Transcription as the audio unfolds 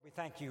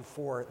thank you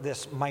for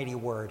this mighty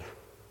word.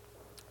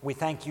 We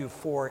thank you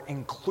for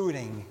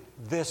including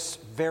this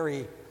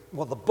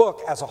the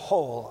book as a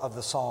whole of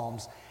the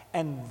Psalms,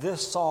 and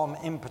this psalm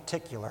in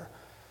particular,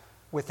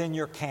 within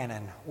your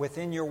canon,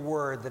 within your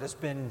word that has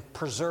been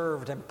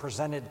preserved and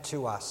presented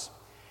to us.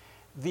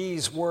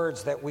 These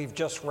words that we've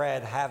just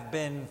read have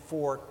been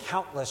for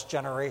countless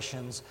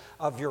generations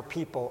of your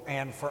people,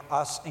 and for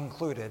us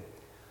included,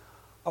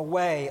 a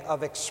way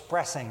of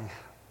expressing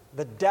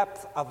the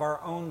depth of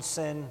our own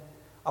sin,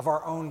 of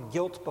our own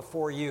guilt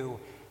before you,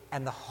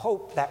 and the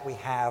hope that we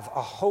have,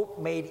 a hope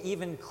made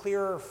even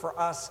clearer for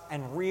us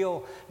and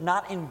real,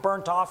 not in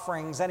burnt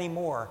offerings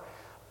anymore,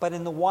 but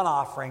in the one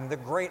offering, the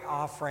great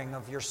offering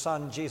of your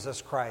Son,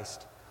 Jesus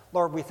Christ.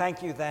 Lord, we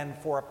thank you then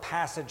for a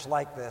passage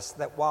like this,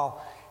 that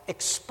while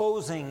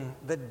exposing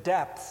the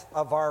depth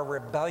of our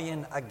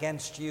rebellion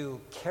against you,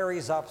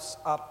 carries us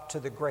up to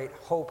the great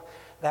hope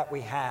that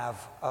we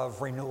have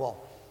of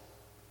renewal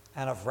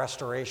and of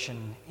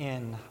restoration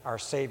in our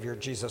Savior,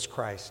 Jesus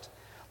Christ.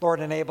 Lord,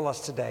 enable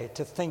us today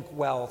to think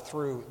well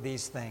through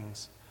these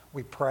things.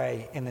 We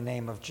pray in the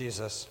name of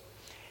Jesus.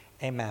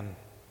 Amen.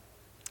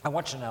 I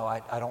want you to know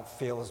I don't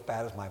feel as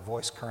bad as my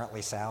voice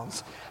currently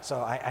sounds.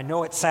 So I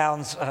know it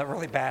sounds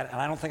really bad,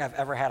 and I don't think I've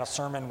ever had a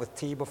sermon with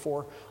tea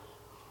before.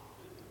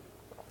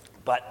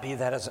 But be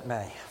that as it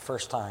may,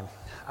 first time.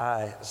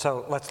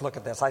 So let's look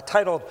at this. I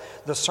titled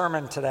the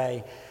sermon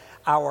today,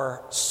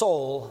 Our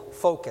Soul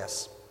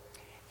Focus.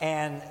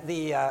 And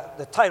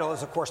the title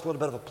is, of course, a little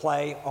bit of a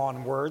play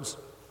on words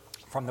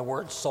from the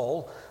word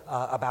soul,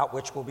 about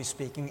which we'll be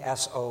speaking,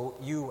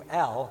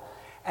 S-O-U-L.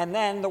 And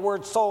then the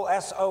word soul,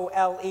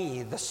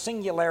 S-O-L-E, the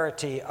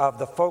singularity of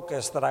the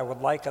focus that I would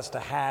like us to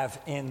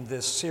have in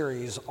this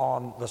series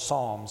on the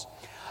Psalms.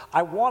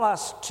 I want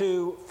us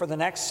to, for the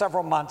next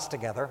several months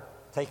together,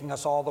 taking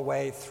us all the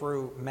way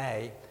through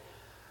May,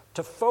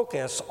 to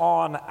focus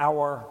on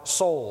our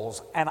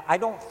souls. And I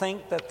don't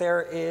think that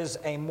there is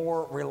a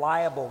more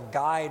reliable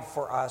guide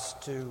for us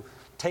to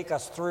take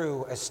us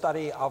through a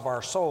study of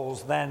our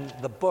souls than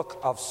the book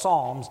of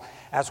Psalms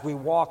as we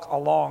walk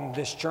along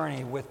this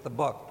journey with the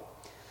book.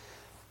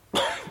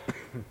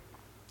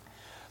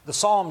 The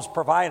Psalms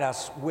provide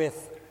us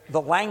with the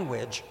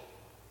language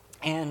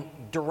and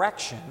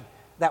direction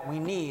that we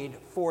need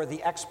for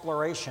the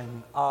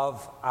exploration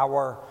of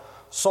our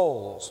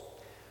souls.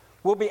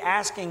 We'll be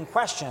asking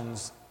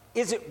questions.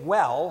 Is it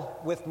well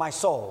with my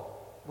soul?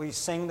 We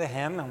sing the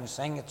hymn and we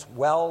sing it's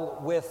well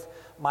with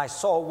my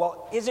soul.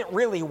 Well, is it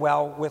really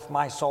well with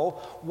my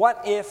soul?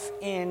 What if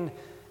in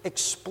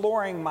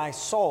exploring my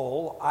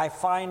soul, I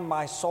find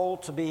my soul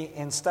to be,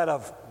 instead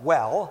of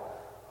well,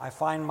 I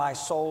find my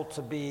soul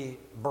to be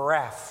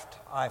bereft.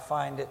 I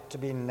find it to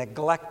be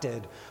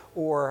neglected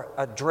or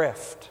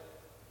adrift.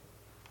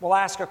 We'll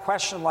ask a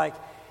question like,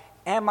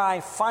 are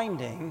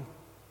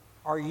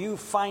you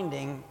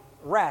finding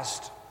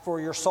rest for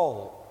your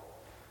soul?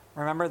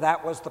 Remember,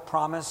 that was the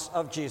promise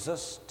of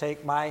Jesus.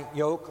 Take my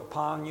yoke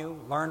upon you,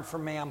 learn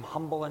from me, I'm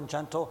humble and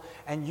gentle,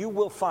 and you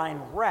will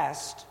find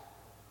rest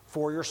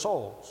for your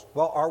souls.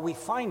 Well, are we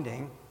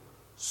finding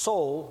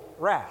soul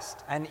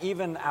rest? And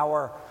even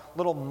our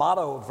little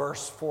motto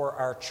verse for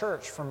our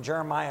church from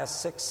Jeremiah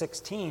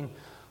 6:16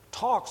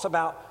 talks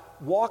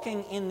about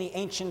walking in the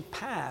ancient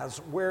paths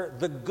where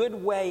the good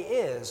way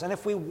is. And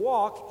if we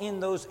walk in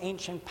those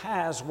ancient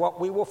paths, what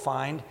we will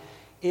find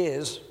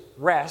is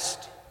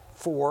rest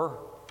for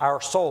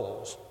our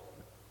souls.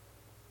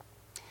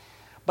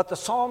 But the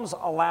Psalms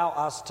allow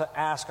us to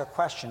ask a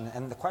question,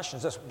 and the question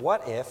is this: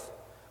 what if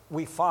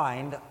we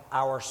find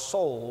our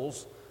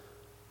souls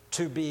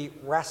to be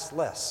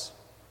restless?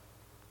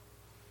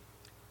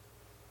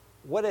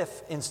 What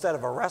if instead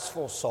of a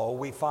restful soul,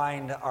 we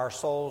find our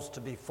souls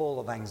to be full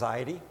of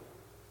anxiety,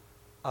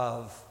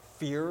 of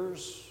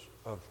fears,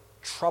 of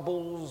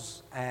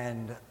troubles,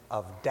 and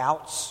of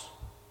doubts?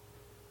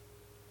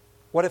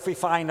 What if we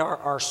find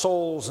our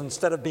souls,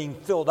 instead of being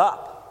filled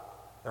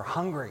up, they're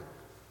hungry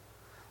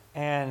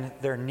and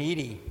they're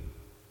needy,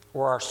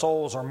 or our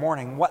souls are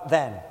mourning? What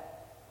then?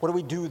 What do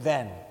we do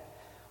then?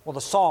 Well, the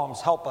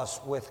Psalms help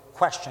us with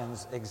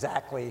questions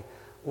exactly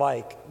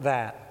like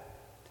that.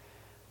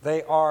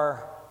 They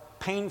are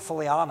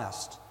painfully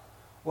honest.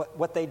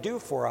 What they do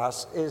for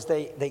us is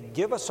they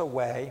give us a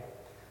way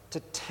to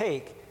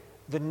take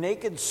the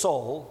naked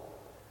soul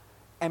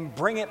and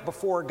bring it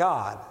before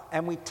God.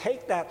 And we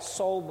take that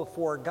soul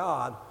before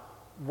God,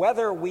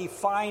 whether we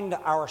find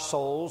our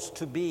souls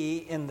to be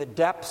in the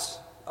depths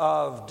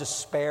of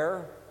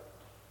despair,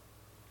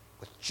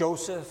 with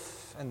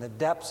Joseph in the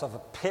depths of a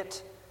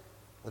pit,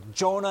 with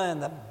Jonah in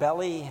the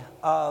belly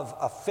of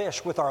a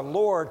fish, with our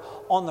Lord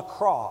on the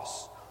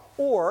cross,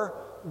 or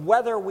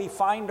whether we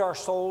find our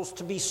souls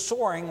to be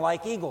soaring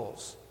like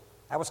eagles.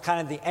 That was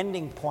kind of the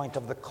ending point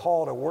of the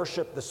call to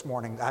worship this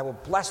morning. I will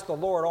bless the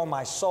Lord, O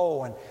my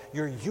soul, and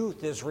your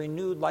youth is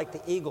renewed like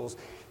the eagles.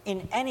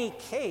 In any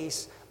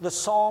case, the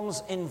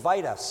Psalms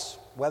invite us,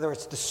 whether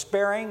it's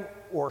despairing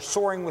or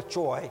soaring with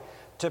joy,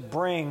 to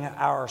bring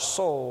our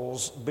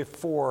souls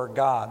before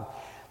God.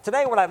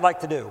 Today, what I'd like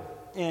to do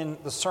in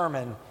the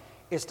sermon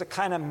is to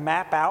kind of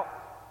map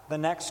out the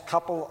next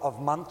couple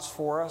of months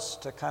for us,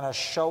 to kind of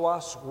show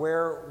us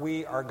where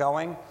we are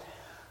going.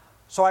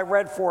 So I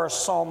read for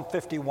us Psalm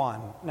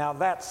 51. Now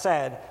that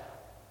said,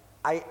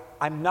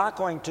 I'm not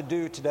going to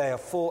do today a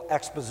full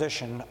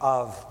exposition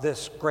of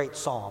this great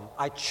psalm.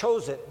 I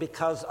chose it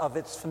because of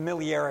its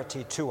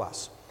familiarity to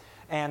us.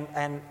 And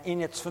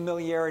in its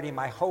familiarity,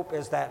 my hope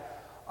is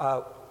that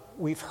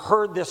we've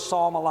heard this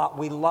psalm a lot,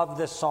 we love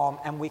this psalm,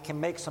 and we can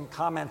make some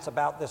comments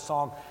about this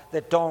psalm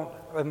that don't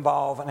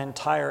involve an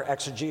entire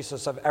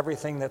exegesis of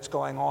everything that's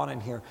going on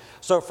in here.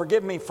 So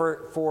forgive me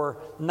for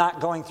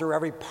not going through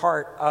every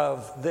part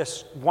of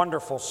this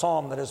wonderful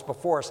psalm that is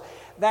before us.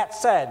 That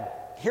said,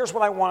 here's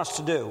what I want us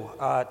to do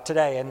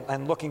today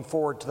and looking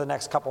forward to the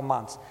next couple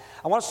months.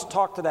 I want us to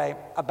talk today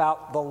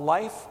about the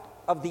life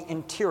of the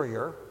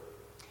interior,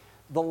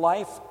 the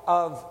life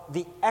of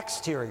the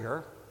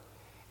exterior,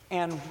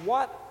 and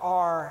what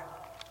are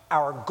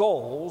our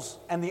goals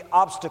and the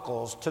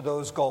obstacles to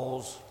those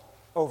goals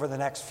over the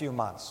next few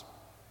months.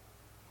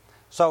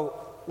 So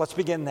let's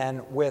begin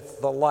then with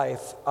the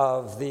life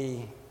of the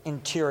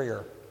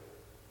interior.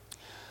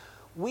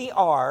 We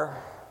are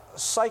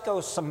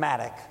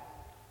psychosomatic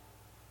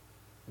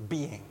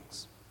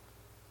beings.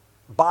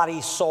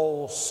 Body,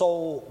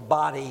 soul,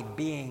 body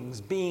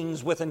beings.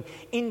 Beings with an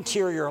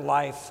interior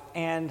life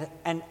and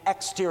an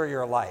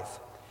exterior life.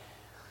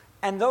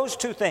 And those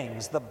two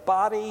things, the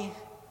body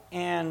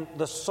and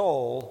the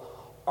soul,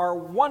 are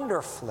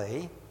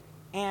wonderfully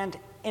and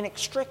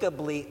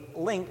inextricably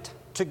linked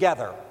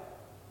together.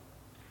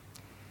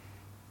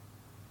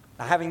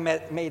 Now, having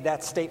made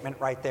that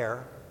statement right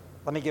there,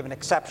 let me give an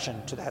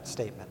exception to that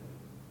statement.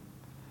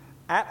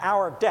 At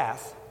our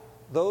death,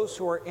 those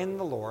who are in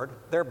the Lord,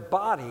 their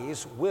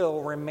bodies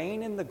will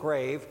remain in the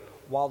grave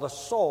while the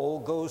soul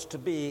goes to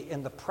be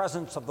in the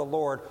presence of the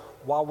Lord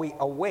while we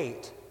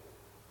await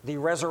the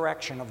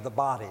resurrection of the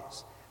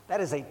bodies.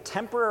 That is a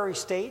temporary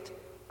state,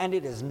 and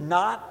it is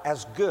not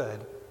as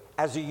good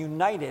as a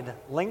united,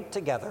 linked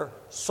together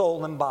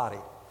soul and body.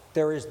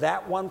 There is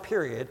that one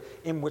period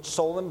in which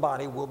soul and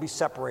body will be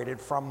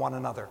separated from one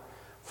another.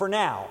 For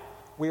now,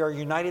 we are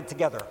united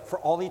together. For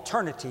all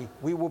eternity,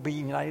 we will be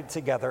united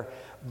together,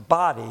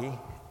 body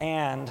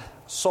and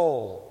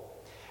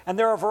soul. And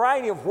there are a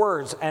variety of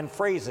words and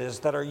phrases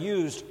that are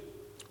used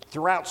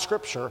throughout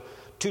Scripture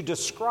to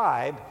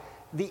describe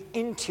the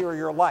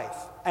interior life.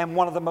 And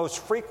one of the most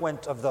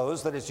frequent of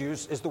those that is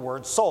used is the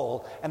word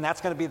soul, and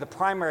that's going to be the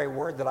primary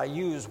word that I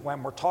use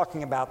when we're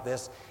talking about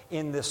this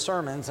in the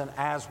sermons and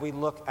as we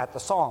look at the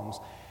Psalms.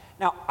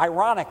 Now,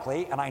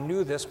 ironically, and I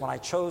knew this when I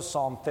chose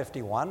Psalm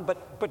 51,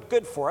 but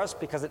good for us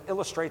because it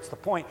illustrates the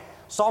point,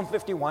 Psalm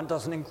 51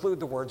 doesn't include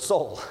the word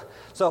soul.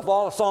 So of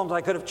all the Psalms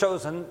I could have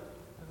chosen,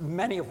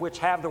 many of which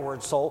have the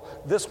word soul,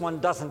 this one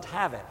doesn't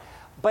have it.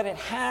 But it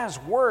has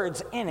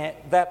words in it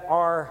that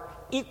are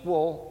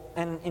equal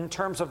and in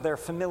terms of their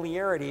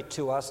familiarity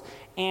to us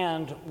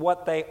and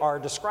what they are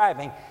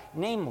describing,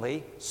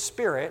 namely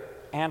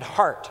spirit and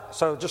heart.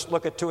 So just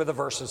look at two of the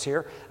verses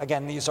here.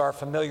 Again, these are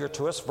familiar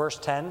to us. Verse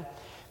 10,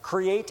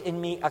 create in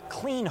me a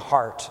clean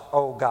heart,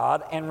 O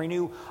God, and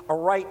renew a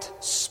right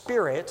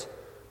spirit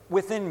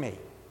within me.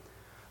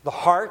 The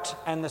heart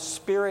and the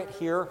spirit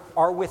here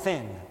are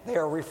within. They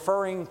are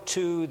referring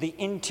to the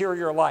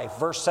interior life.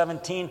 Verse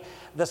 17,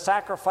 the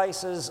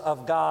sacrifices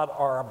of God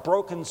are a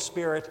broken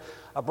spirit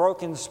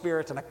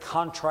and a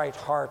contrite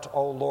heart,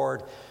 O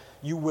Lord,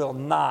 you will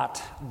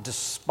not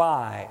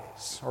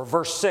despise. Or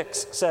verse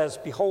 6 says,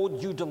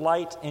 behold, you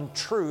delight in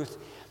truth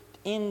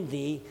in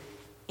the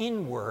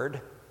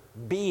inward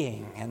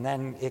being. And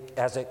then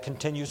as it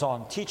continues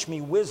on, teach me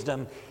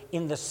wisdom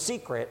in the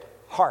secret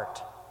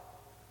heart.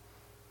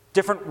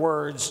 Different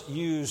words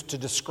used to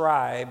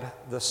describe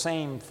the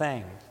same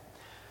thing.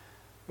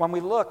 When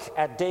we look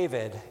at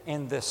David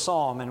in this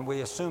psalm, and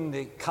we assume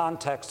the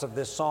context of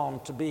this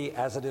psalm to be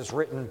as it is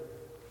written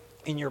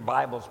in your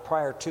Bibles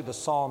prior to the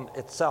psalm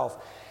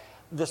itself,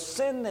 the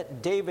sin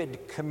that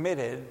David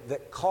committed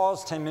that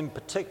caused him in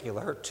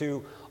particular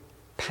to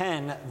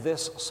pen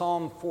this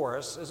psalm for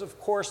us is, of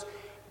course,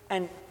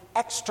 an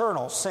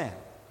external sin.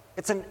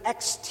 It's an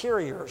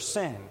exterior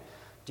sin,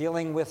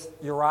 dealing with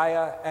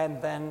Uriah and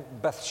then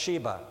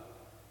Bathsheba.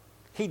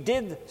 He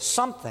did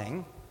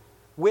something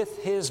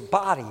with his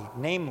body,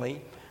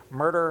 namely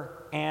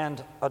murder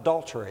and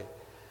adultery.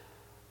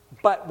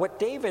 But what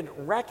David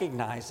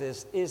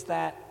recognizes is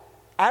that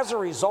as a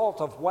result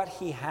of what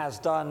he has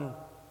done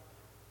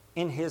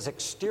in his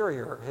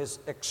exterior, his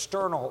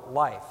external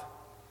life,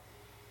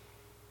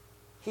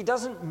 he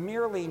doesn't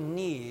merely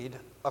need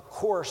a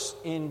course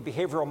in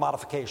behavioral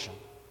modification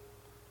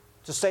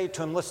to say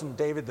to him, listen,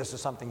 David, this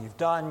is something you've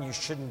done. You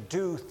shouldn't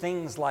do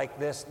things like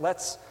this.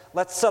 Let's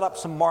set up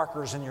some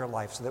markers in your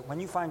life so that when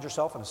you find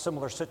yourself in a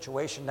similar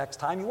situation next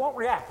time, you won't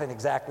react in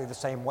exactly the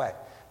same way.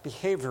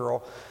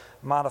 Behavioral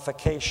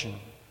modification.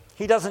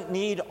 He doesn't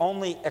need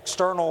only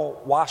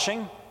external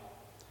washing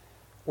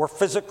or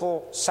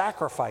physical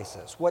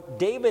sacrifices. What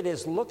David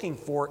is looking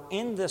for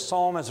in this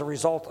psalm as a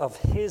result of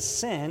his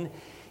sin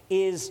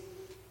is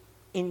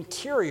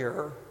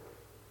interior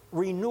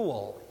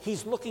renewal.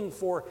 He's looking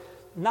for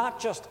not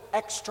just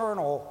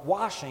external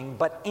washing,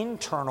 but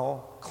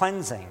internal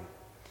cleansing.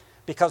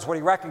 Because what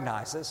he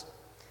recognizes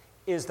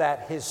is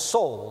that his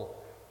soul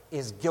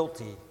is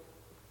guilty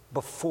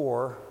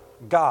before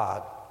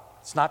God.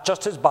 It's not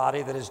just his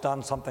body that has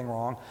done something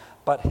wrong,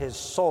 but his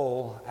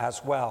soul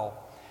as well.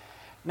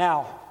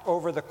 Now,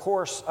 over the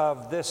course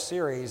of this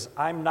series,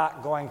 I'm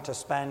not going to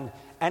spend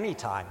any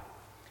time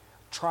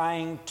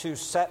trying to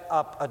set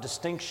up a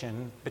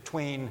distinction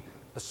between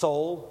the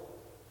soul,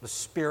 the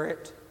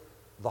spirit,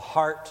 the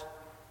heart,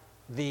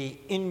 the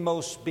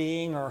inmost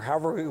being, or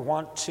however we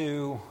want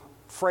to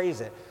phrase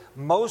it.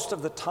 Most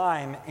of the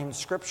time in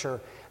Scripture,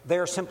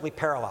 they're simply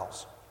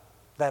parallels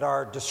that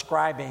are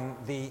describing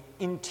the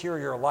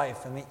interior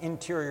life and the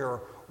interior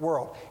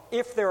world.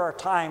 If there are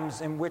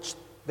times in which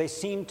they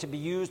seem to be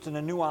used in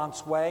a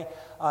nuanced way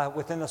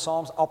within the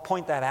Psalms, I'll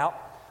point that out.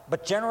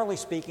 But generally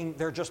speaking,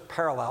 they're just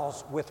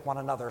parallels with one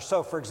another.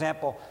 So, for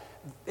example,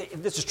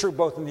 this is true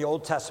both in the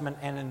Old Testament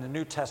and in the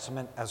New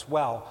Testament as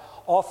well.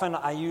 Often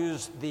I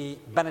use the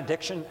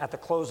benediction at the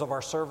close of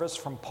our service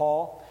from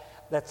Paul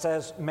that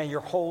says, "May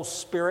your whole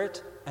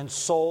spirit and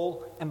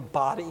soul and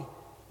body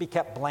be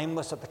kept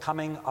blameless at the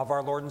coming of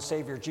our Lord and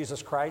Savior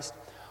Jesus Christ."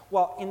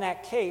 Well, in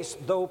that case,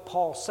 though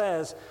Paul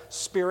says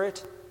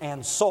spirit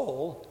and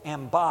soul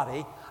and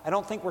body, I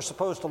don't think we're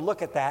supposed to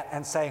look at that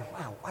and say,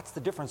 wow, what's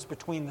the difference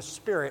between the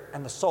spirit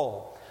and the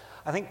soul?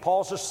 I think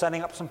Paul's just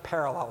setting up some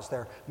parallels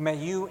there. May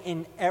you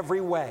in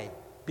every way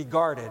be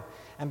guarded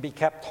and be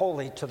kept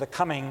holy to the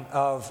coming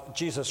of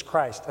Jesus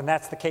Christ. And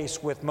that's the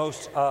case with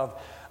most of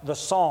the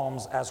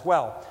Psalms as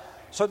well.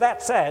 So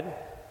that said,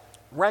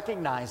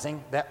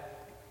 recognizing that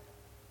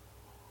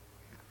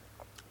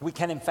we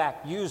can in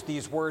fact use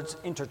these words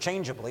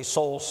interchangeably,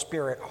 soul,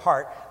 spirit,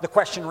 heart, the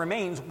question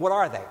remains, what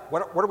are they?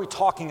 What are we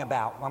talking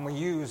about when we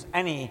use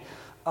any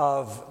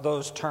of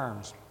those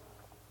terms?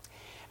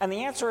 And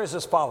the answer is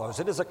as follows.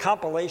 It is a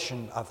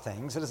compilation of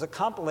things. It is a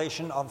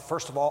compilation of,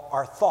 first of all,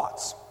 our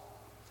thoughts.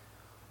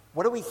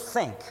 What do we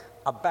think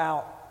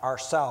about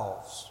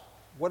ourselves?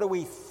 What do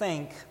we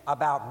think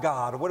about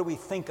God? What do we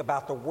think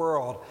about the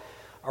world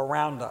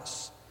around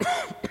us?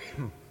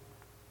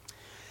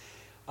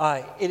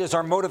 It is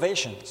our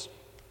motivations.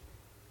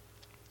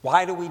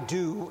 Why do we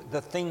do the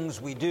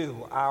things we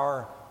do?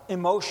 Our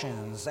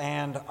emotions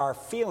and our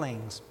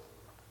feelings,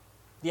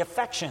 the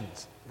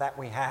affections that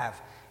we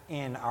have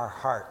in our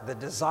heart, the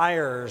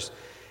desires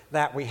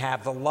that we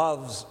have, the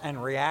loves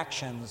and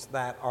reactions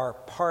that are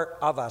part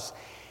of us.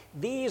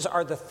 These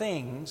are the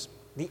things,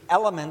 the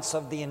elements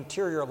of the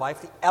interior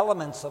life, the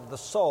elements of the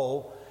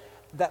soul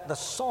that the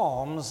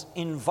Psalms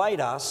invite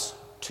us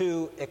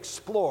to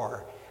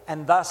explore.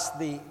 And thus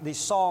the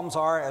Psalms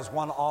are, as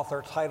one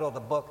author titled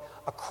the book,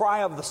 a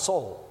cry of the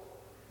soul.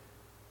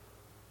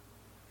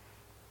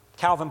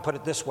 Calvin put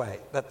it this way,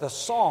 that the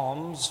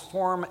Psalms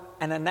form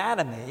an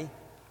anatomy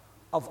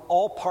of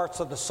all parts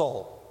of the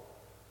soul.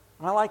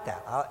 And I like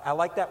that. I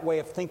like that way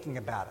of thinking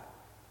about it.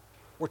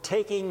 We're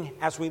taking,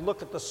 as we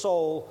look at the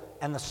soul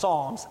and the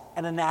Psalms,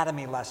 an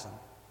anatomy lesson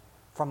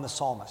from the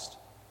psalmist.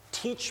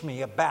 Teach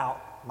me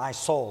about my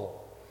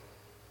soul.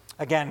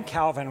 Again,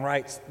 Calvin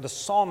writes, the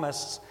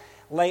psalmists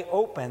lay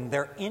open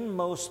their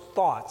inmost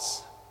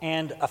thoughts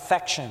and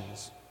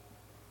affections,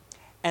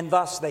 and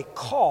thus they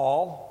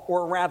call,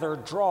 or rather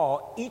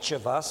draw, each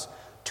of us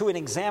to an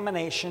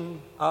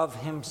examination of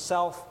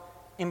himself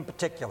in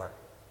particular.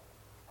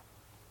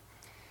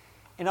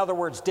 In other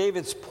words,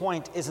 David's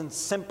point isn't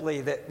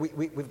simply that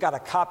we've got a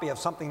copy of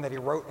something that he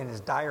wrote in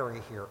his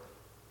diary here,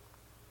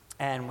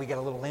 and we get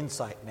a little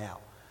insight now.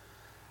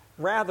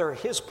 Rather,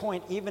 his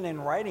point, even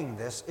in writing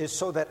this, is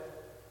so that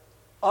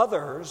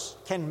others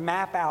can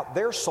map out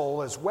their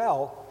soul as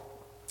well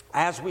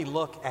as we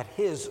look at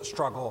his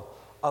struggle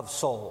of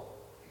soul.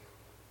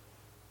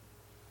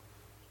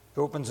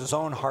 He opens his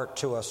own heart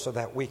to us so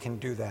that we can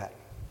do that.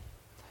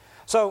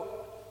 So,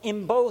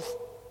 in both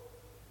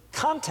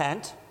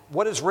content,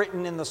 what is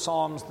written in the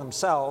Psalms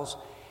themselves,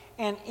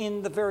 and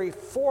in the very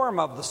form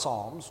of the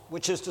Psalms,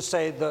 which is to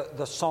say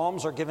the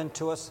Psalms are given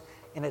to us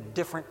in a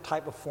different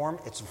type of form.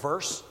 It's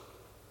verse,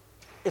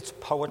 it's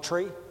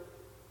poetry,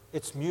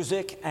 it's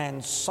music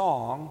and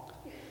song.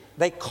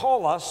 They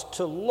call us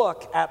to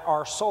look at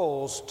our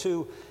souls,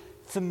 to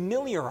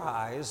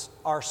familiarize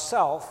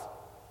ourselves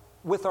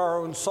with our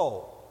own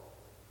soul,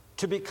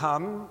 to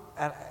become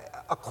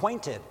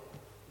acquainted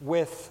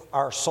with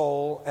our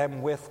soul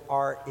and with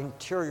our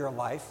interior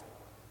life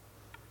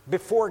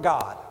before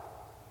God.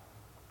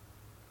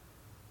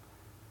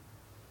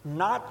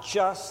 Not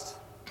just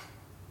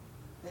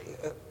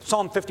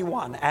Psalm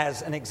 51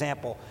 as an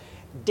example.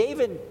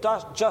 David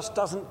just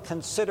doesn't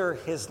consider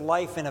his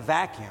life in a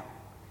vacuum.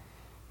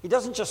 He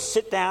doesn't just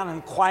sit down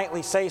and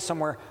quietly say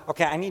somewhere,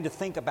 okay, I need to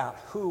think about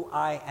who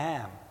I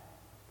am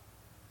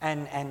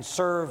and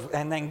serve,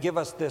 and then give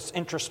us this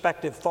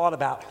introspective thought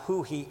about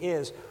who he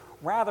is.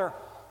 Rather,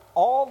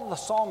 all the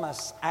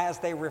psalmists, as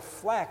they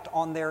reflect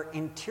on their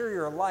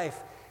interior life,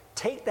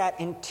 take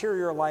that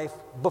interior life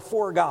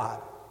before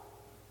God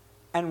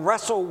and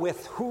wrestle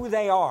with who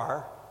they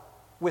are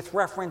with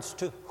reference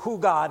to who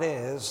God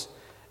is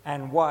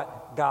and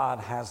what God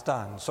has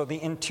done. So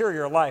the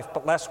interior life,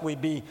 but lest we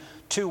be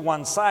too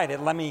one-sided,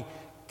 let me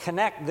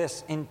connect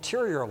this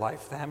interior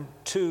life then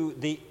to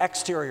the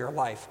exterior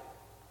life.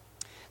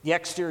 The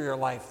exterior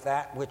life,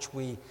 that which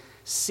we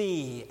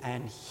see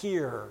and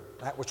hear,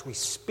 that which we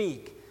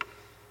speak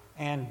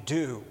and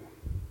do.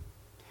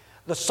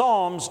 The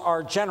Psalms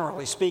are,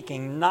 generally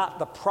speaking, not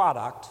the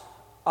product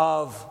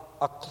of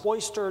a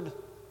cloistered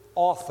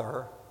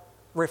author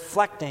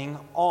reflecting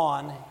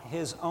on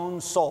his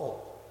own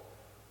soul.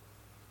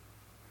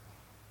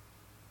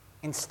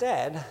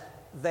 Instead,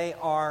 they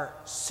are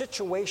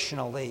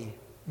situationally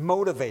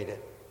motivated.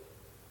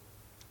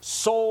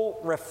 Soul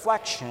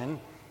reflection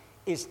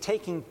is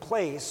taking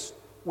place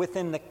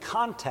within the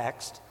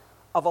context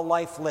of a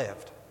life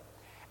lived.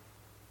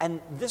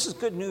 And this is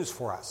good news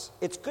for us.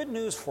 It's good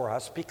news for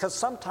us because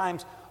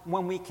sometimes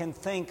when we can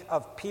think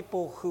of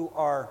people who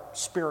are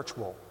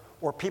spiritual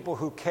or people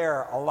who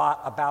care a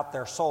lot about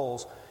their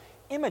souls,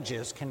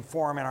 images can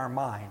form in our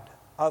mind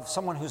of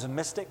someone who's a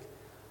mystic,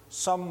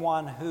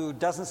 someone who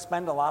doesn't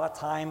spend a lot of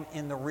time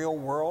in the real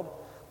world,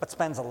 but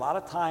spends a lot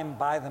of time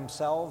by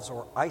themselves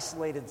or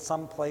isolated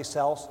someplace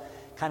else,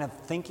 kind of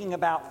thinking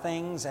about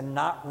things and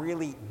not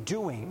really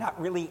doing, not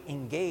really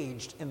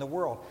engaged in the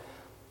world.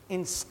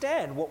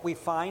 Instead, what we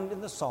find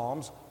in the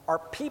Psalms are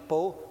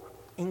people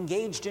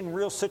engaged in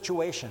real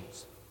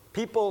situations.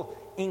 People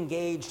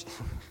engaged,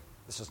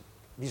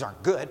 these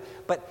aren't good,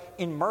 but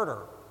in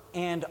murder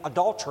and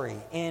adultery,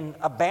 in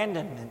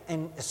abandonment,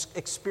 in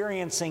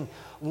experiencing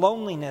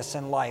loneliness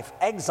in life,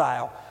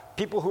 exile,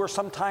 people who are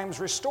sometimes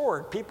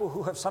restored, people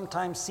who have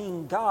sometimes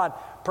seen God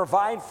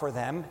provide for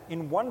them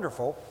in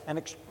wonderful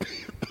and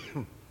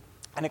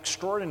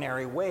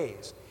extraordinary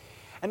ways.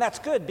 And that's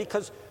good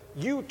because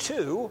you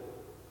too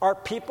are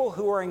people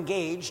who are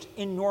engaged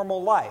in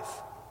normal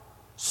life.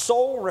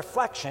 Soul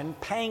reflection,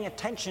 paying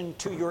attention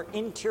to your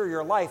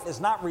interior life, is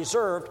not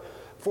reserved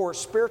for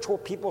spiritual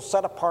people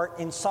set apart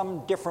in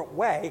some different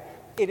way.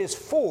 It is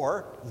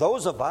for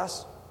those of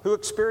us who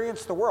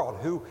experience the world,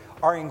 who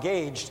are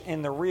engaged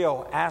in the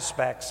real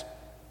aspects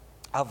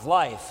of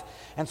life.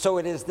 And so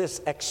it is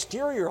this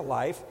exterior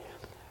life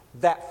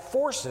that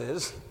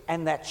forces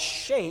and that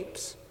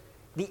shapes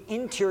the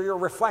interior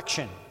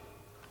reflection.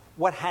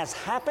 What has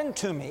happened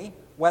to me,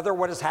 whether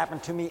what has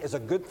happened to me is a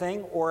good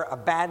thing or a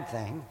bad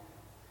thing,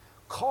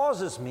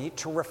 causes me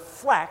to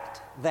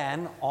reflect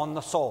then on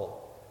the soul.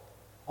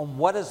 On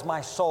what is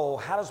my soul,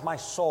 how does my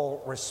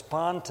soul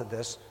respond to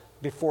this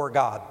before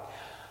God?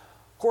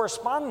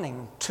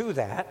 Corresponding to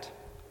that,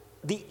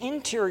 the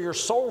interior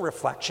soul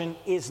reflection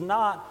is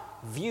not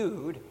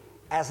viewed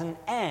as an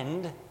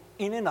end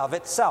in and of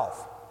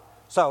itself.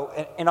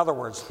 So, in other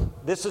words,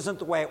 this isn't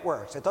the way it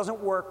works. It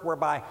doesn't work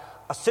whereby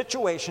a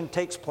situation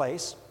takes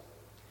place,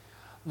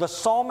 the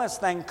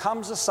psalmist then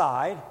comes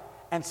aside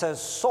and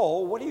says,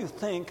 soul, what do you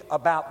think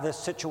about this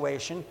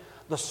situation?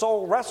 The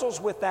soul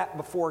wrestles with that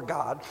before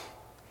God,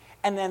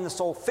 and then the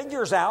soul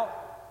figures out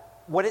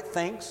what it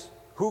thinks,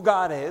 who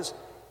God is,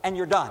 and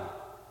you're done.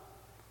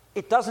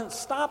 It doesn't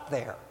stop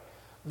there.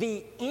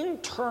 The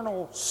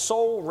internal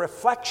soul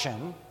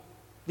reflection,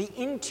 the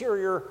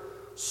interior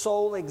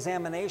soul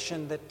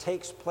examination that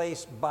takes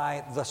place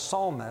by the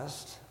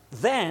psalmist,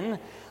 then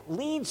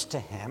leads to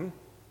him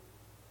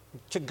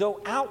to go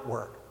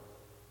outward,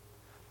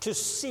 to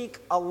seek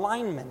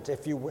alignment,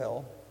 if you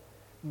will,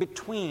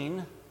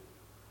 between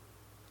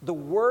the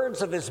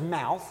words of his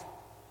mouth,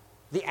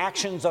 the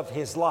actions of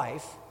his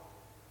life,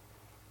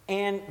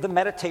 and the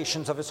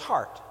meditations of his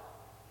heart,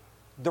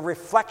 the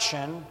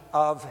reflection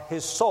of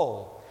his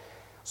soul.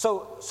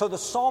 So the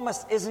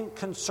psalmist isn't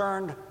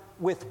concerned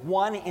with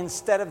one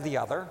instead of the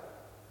other,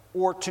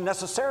 or to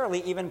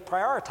necessarily even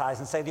prioritize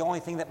and say the only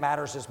thing that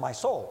matters is my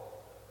soul.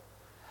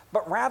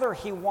 But rather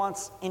he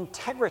wants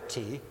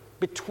integrity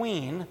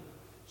between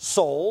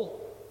soul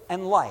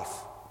and life,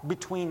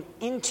 between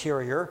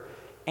interior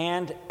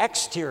and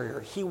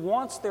exterior. He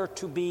wants there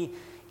to be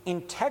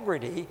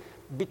integrity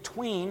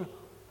between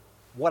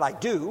what I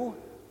do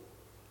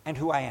and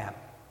who I am.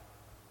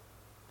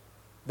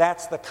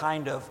 That's the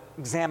kind of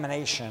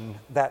examination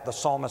that the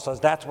psalmist does.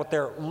 That's what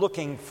they're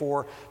looking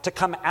for to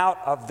come out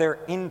of their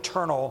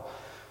internal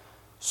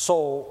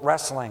soul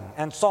wrestling.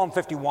 And Psalm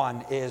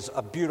 51 is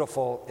a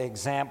beautiful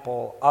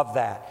example of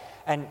that.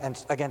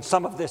 And again,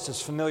 some of this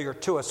is familiar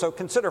to us. So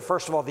consider,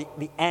 first of all,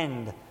 the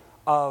end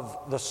of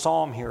the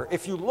psalm here.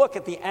 If you look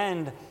at the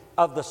end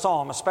of the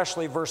psalm,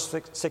 especially verse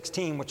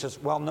 16, which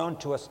is well known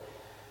to us,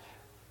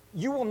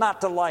 you will not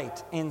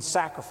delight in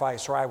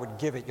sacrifice, or I would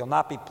give it. You'll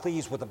not be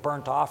pleased with a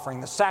burnt offering.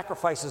 The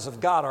sacrifices of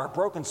God are a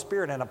broken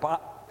spirit and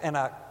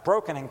a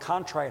broken and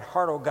contrite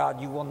heart, O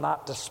God, you will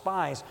not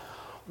despise.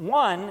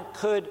 One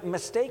could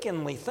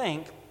mistakenly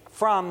think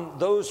from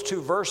those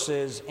two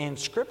verses in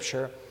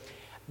Scripture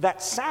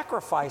that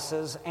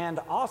sacrifices and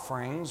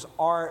offerings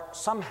are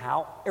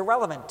somehow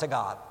irrelevant to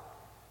God,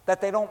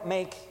 that they don't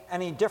make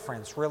any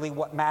difference. Really,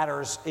 what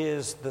matters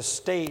is the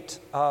state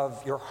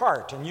of your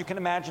heart. And you can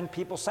imagine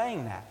people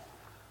saying that.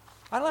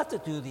 I don't have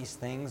to do these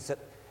things that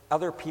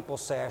other people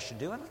say I should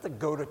do. I don't have to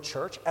go to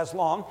church as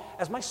long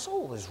as my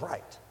soul is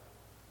right.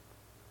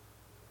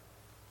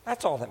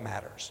 That's all that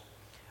matters.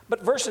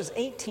 But verses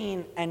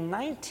 18 and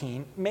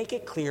 19 make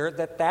it clear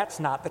that that's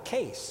not the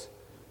case.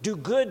 Do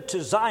good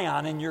to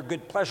Zion in your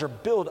good pleasure.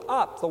 Build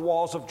up the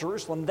walls of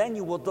Jerusalem. Then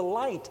you will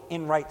delight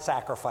in right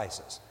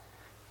sacrifices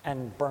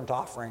and burnt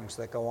offerings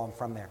that go on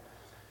from there.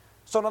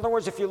 So in other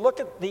words, if you look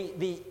at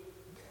the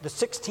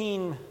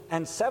 16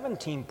 and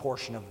 17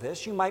 portion of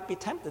this, you might be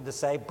tempted to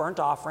say burnt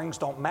offerings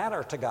don't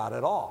matter to God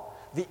at all.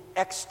 The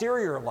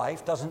exterior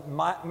life doesn't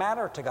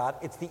matter to God.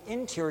 It's the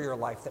interior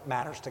life that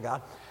matters to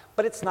God.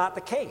 But it's not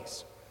the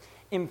case.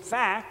 In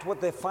fact,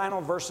 what the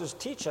final verses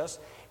teach us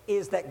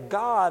is that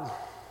God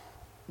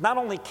not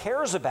only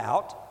cares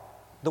about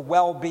the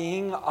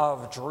well-being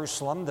of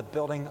Jerusalem, the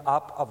building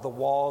up of the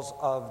walls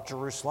of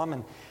Jerusalem,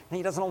 and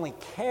he doesn't only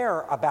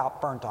care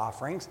about burnt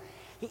offerings,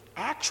 he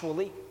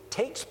actually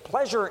takes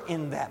pleasure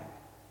in them.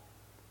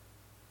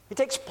 He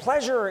takes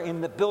pleasure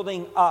in the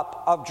building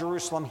up of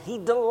Jerusalem. He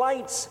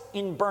delights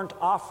in burnt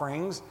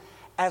offerings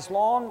as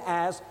long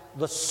as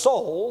the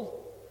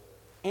soul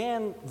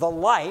and the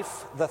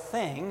life, the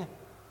thing,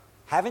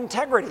 have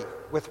integrity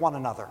with one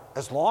another,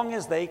 as long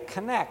as they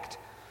connect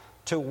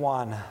to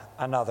one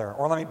another.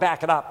 Or let me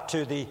back it up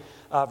to the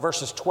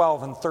verses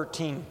 12 and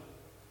 13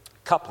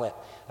 couplet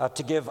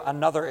to give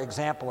another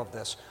example of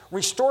this.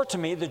 Restore to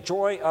me the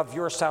joy of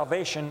your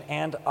salvation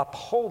and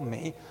uphold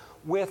me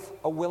with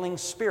a willing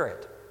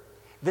spirit.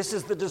 This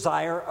is the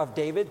desire of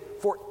David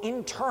for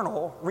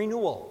internal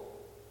renewal,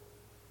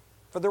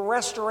 for the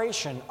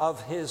restoration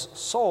of his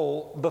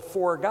soul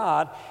before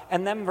God.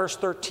 And then verse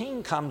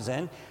 13 comes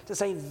in to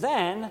say,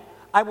 then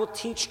I will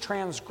teach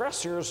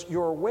transgressors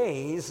your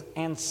ways,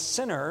 and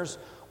sinners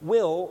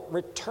will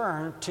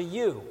return to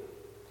you.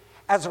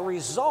 As a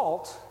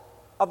result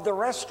of the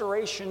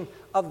restoration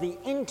of the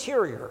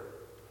interior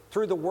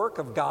through the work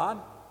of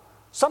God,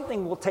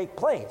 something will take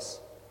place.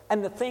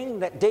 And the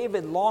thing that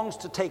David longs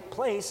to take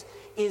place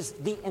is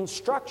the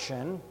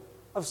instruction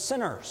of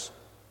sinners.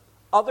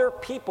 Other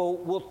people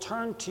will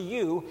turn to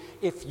you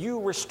if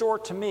you restore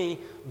to me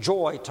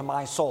joy to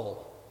my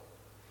soul.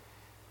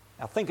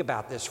 Now think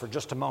about this for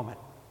just a moment.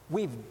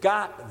 We've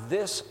got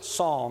this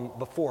psalm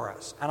before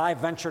us, and I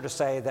venture to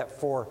say that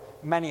for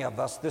many of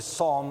us, this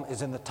psalm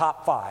is in the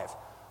top 5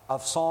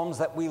 of psalms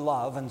that we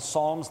love and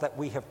psalms that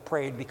we have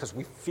prayed because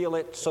we feel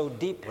it so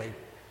deeply.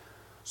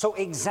 So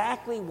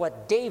exactly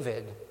what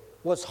David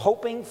was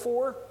hoping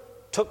for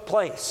took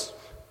place.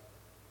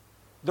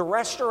 The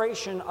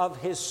restoration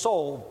of his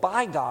soul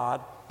by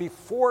God,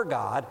 before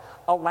God,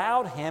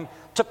 allowed him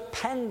to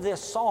pen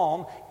this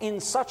psalm in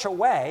such a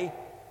way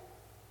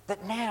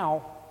that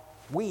now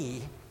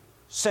we,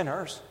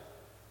 sinners,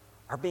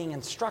 are being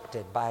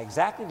instructed by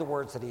exactly the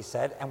words that he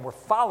said, and we're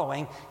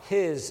following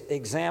his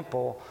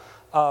example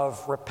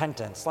of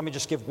repentance. Let me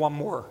just give one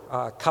more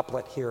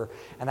couplet here,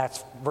 and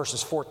that's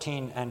verses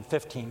 14 and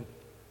 15.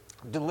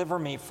 Deliver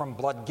me from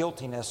blood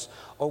guiltiness,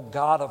 O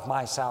God of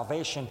my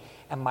salvation,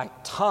 and my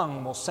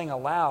tongue will sing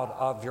aloud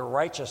of your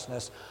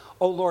righteousness.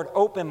 O Lord,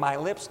 open my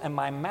lips, and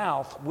my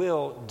mouth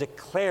will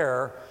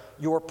declare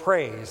your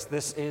praise.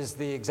 This is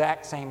the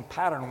exact same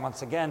pattern,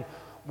 once again,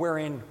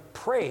 wherein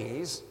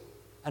praise,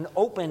 an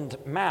opened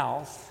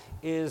mouth,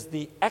 is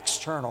the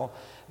external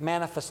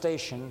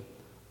manifestation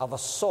of a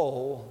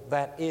soul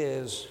that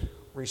is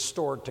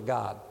restored to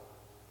God.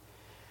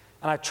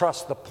 And I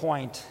trust the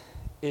point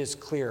is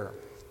clear.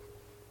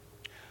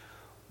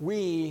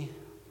 We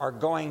are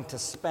going to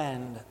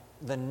spend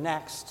the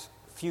next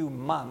few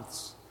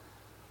months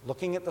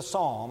looking at the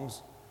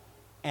Psalms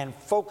and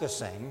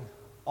focusing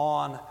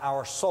on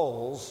our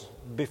souls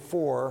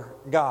before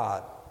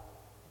God.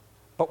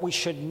 But we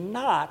should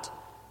not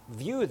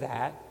view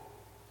that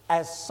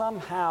as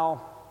somehow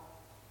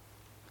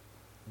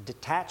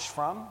detached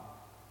from,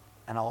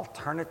 an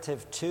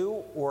alternative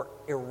to, or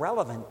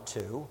irrelevant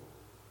to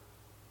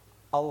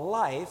a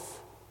life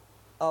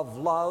of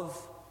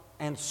love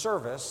and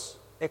service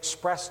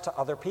expressed to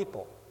other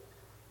people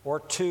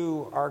or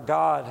to our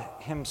God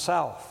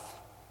himself.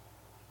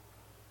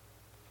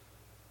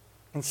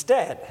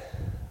 Instead,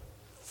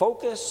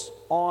 focus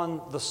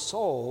on the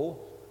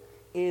soul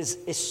is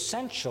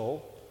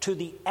essential to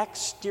the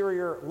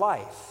exterior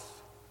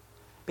life,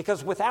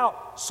 because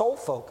without soul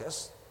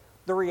focus,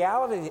 the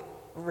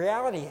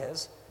reality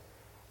is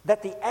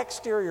that the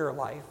exterior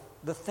life,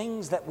 the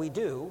things that we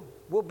do,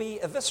 will be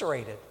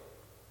eviscerated.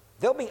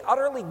 They'll be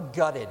utterly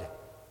gutted.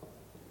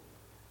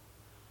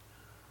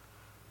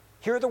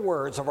 Hear the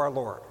words of our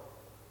Lord.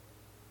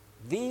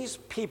 These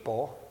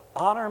people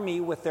honor me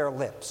with their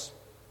lips,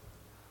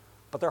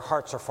 but their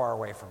hearts are far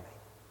away from me.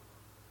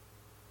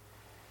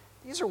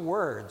 These are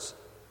words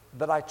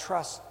that I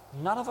trust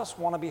none of us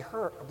want to be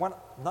heard,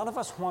 none of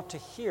us want to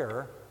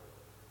hear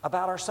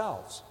about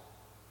ourselves.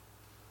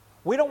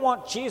 We don't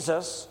want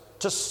Jesus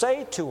to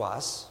say to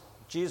us,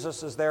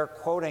 Jesus is there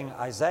quoting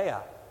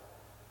Isaiah,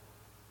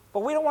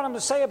 but we don't want him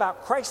to say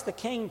about Christ the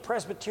King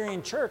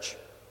Presbyterian Church,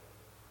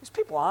 these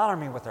people honor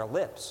me with their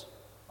lips.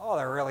 Oh,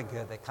 they're really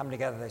good. They come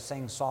together, they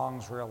sing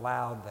songs real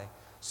loud, they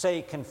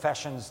say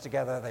confessions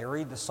together, they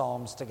read the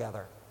Psalms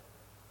together,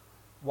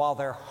 while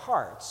their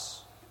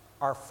hearts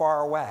are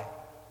far away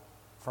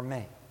from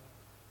me.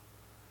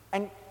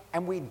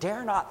 And we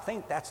dare not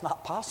think that's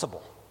not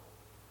possible.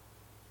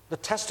 The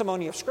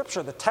testimony of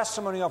Scripture, the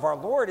testimony of our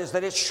Lord is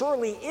that it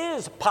surely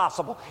is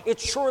possible. It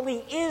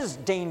surely is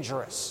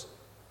dangerous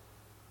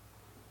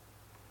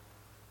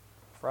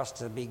for us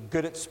to be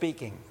good at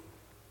speaking,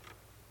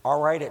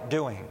 all right at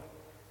doing,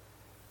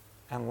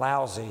 and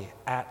lousy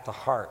at the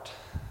heart.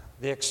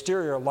 The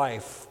exterior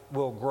life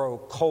will grow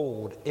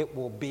cold. It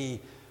will be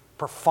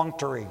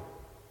perfunctory.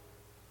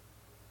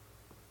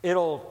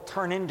 It'll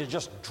turn into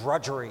just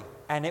drudgery,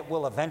 and it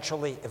will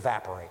eventually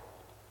evaporate,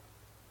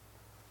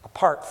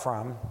 apart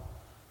from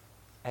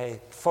a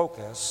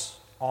focus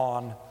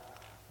on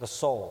the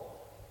soul.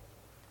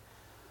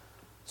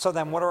 So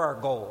then, what are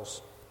our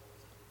goals?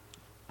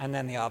 And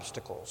then the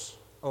obstacles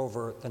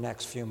over the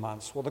next few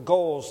months. Well, the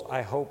goals,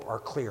 I hope, are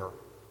clear.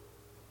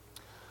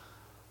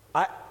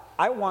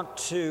 I want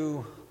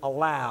to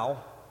allow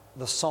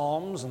the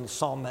Psalms and the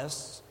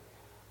psalmists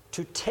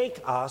to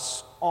take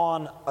us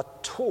on a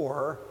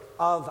tour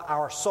of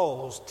our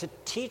souls, to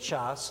teach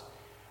us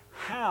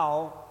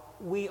how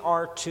we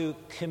are to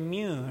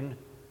commune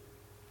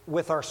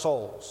with our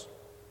souls,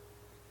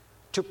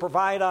 to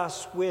provide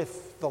us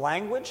with the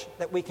language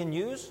that we can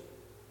use,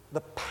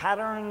 the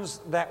patterns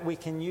that we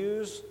can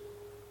use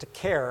to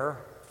care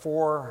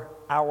for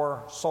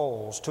our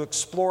souls, to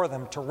explore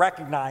them, to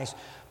recognize,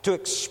 to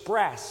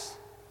express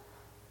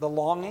the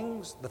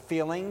longings, the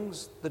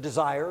feelings, the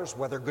desires,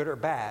 whether good or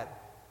bad,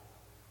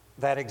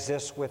 that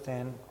exist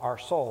within our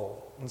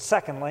soul. And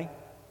secondly,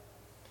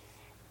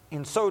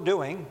 in so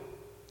doing,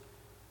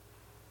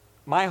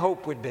 my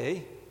hope would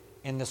be,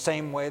 in the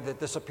same way that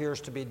this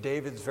appears to be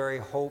David's very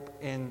hope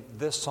in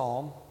this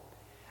psalm,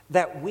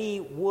 that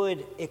we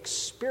would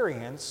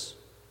experience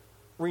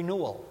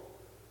renewal.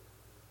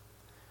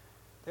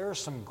 There are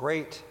some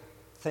great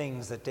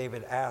things that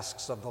David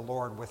asks of the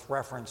Lord with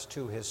reference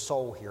to his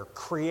soul here.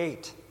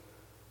 Create,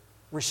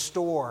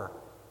 restore,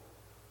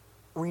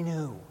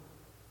 renew.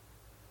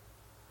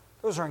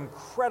 Those are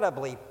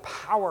incredibly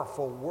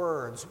powerful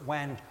words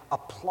when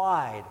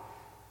applied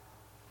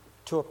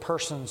to a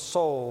person's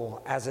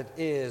soul as it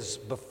is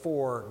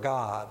before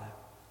God.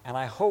 And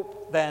I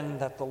hope then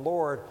that the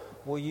Lord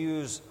will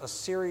use a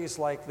series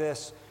like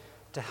this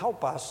to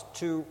help us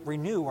to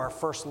renew our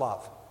first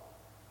love.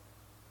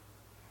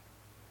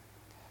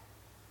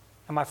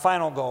 And my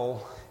final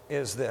goal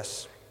is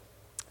this: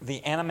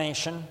 the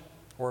animation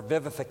or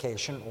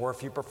vivification, or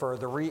if you prefer,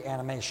 the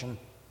reanimation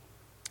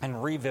and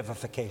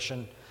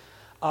revivification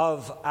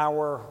of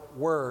our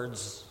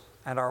words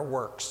and our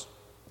works.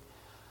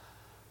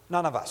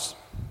 None of us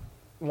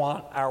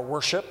want our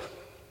worship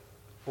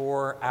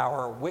or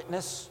our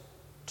witness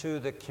to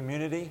the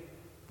community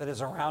that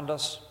is around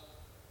us.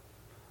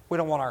 We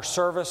don't want our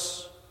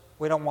service.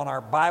 We don't want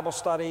our Bible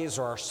studies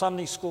or our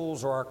Sunday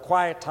schools or our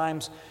quiet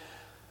times.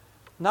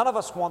 None of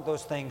us want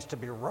those things to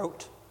be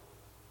rote,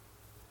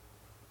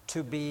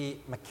 to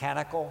be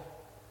mechanical,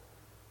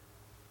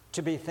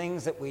 to be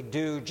things that we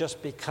do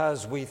just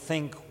because we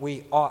think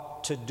we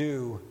ought to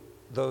do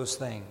those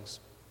things.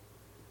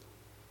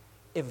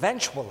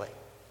 Eventually,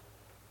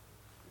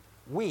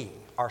 we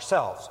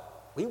ourselves,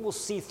 we will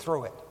see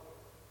through it.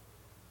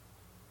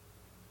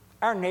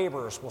 Our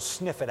neighbors will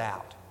sniff it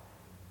out.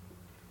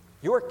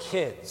 Your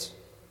kids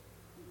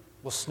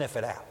will sniff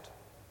it out.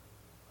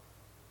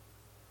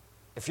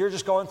 If you're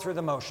just going through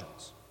the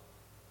motions,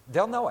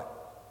 they'll know it.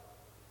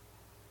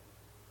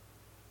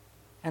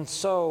 And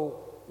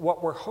so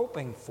what we're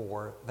hoping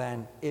for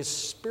then is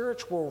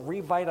spiritual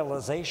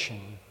revitalization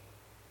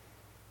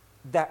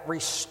that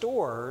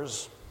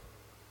restores,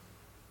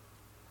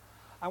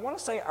 I want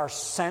to say, our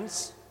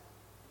sense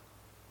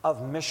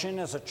of mission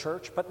as a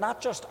church, but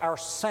not just our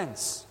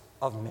sense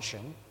of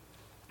mission,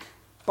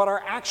 but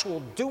our actual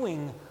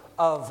doing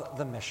of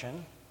the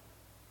mission,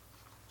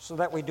 so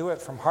that we do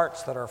it from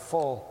hearts that are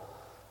full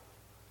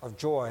of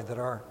joy, that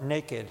are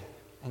naked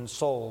in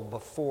soul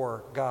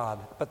before God.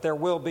 But there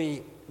will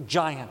be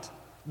giant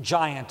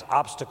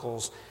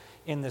obstacles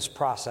in this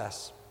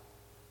process.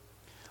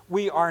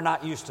 We are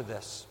not used to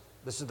this.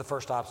 This is the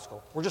first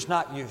obstacle. We're just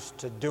not used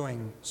to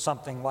doing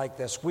something like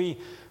this. We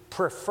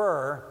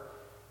prefer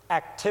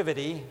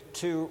activity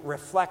to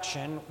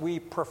reflection. We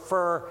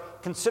prefer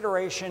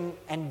consideration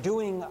and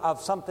doing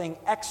of something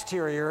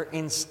exterior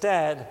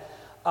instead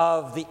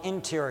of the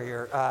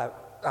interior.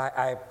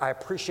 I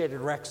appreciated,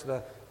 Rex,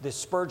 the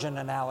Spurgeon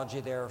analogy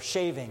there of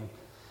shaving.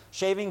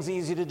 Shaving's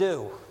easy to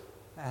do,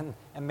 and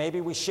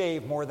maybe we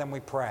shave more than we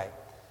pray.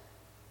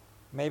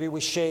 Maybe we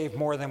shave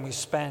more than we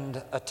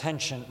spend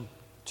attention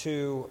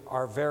to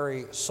our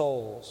very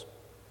souls.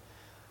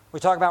 We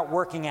talk about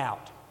working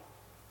out.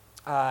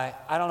 I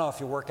don't know if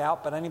you work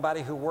out, but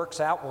anybody who works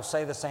out will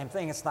say the same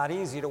thing. It's not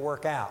easy to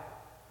work out,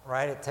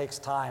 right? It takes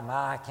time.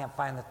 I can't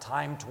find the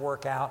time to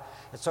work out.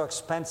 It's so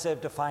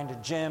expensive to find a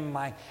gym.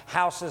 My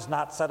house is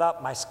not set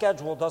up. My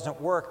schedule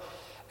doesn't work.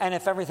 And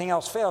if everything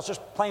else fails,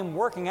 just plain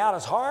working out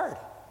is hard.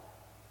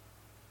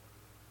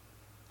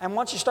 And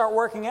once you start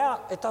working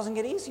out, it doesn't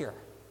get easier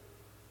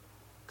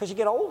because you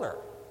get older.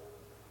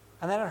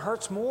 And then it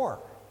hurts more.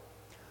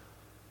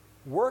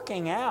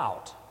 Working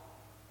out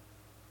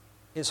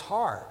is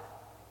hard.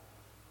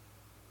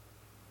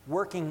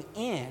 Working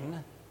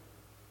in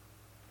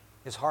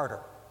is harder.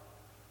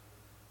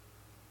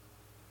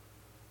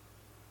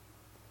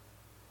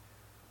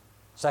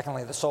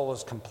 Secondly, the soul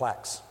is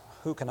complex.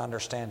 Who can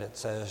understand it,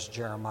 says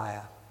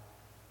Jeremiah.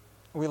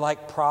 We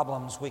like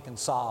problems we can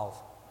solve,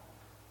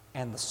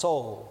 and the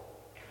soul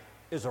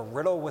is a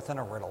riddle within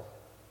a riddle.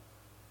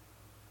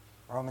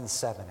 Romans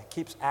 7, it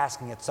keeps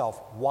asking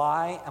itself,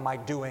 why am I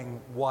doing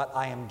what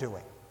I am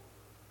doing?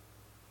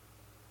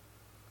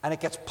 And it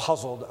gets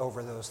puzzled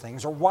over those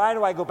things. Or why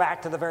do I go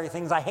back to the very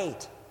things I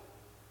hate?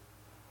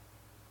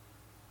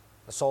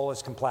 The soul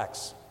is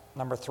complex.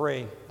 Number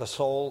 3, the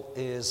soul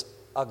is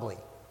ugly.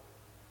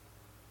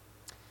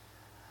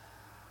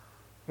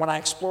 When I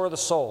explore the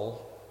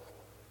soul,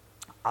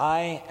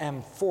 I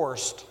am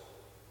forced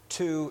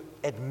to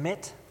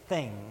admit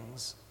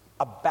things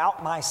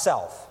about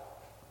myself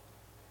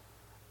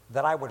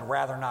that I would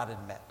rather not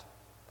admit.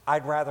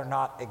 I'd rather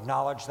not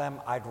acknowledge them,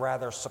 I'd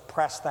rather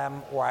suppress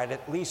them, or I'd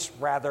at least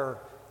rather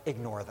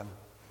ignore them.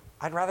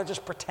 I'd rather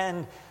just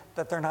pretend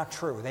that they're not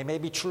true. They may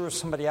be true of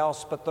somebody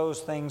else, but those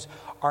things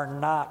are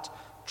not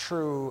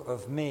true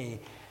of me.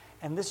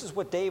 And this is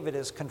what David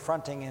is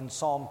confronting in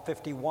Psalm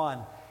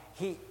 51.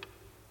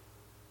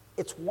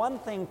 It's one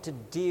thing to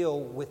deal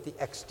with the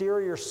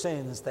exterior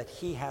sins that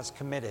he has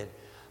committed,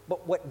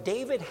 but what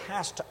David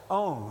has to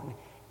own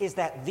is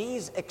that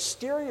these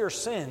exterior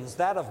sins,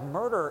 that of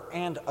murder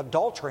and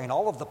adultery and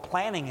all of the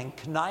planning and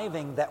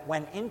conniving that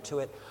went into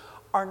it,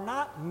 are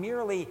not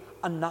merely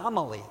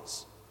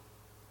anomalies,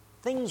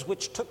 things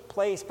which took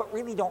place but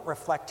really don't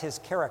reflect his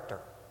character.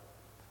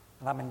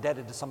 And I'm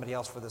indebted to somebody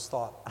else for this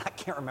thought. I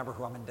can't remember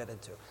who I'm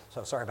indebted to,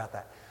 so sorry about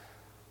that.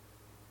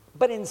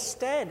 But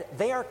instead,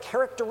 they are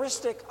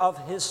characteristic of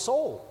his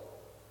soul.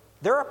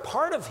 They're a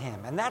part of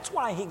him, and that's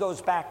why he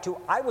goes back to,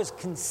 I was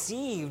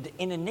conceived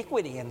in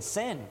iniquity and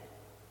sin.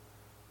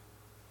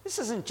 This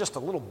isn't just a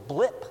little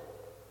blip.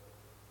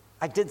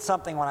 I did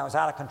something when I was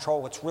out of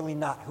control. It's really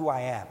not who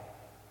I am.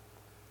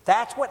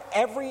 That's what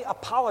every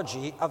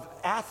apology of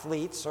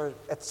athletes or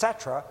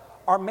etc.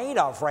 are made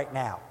of right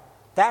now.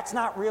 That's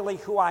not really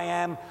who I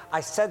am.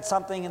 I said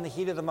something in the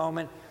heat of the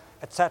moment,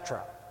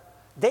 etc.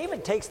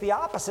 David takes the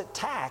opposite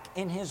tack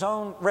in his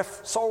own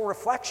soul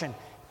reflection.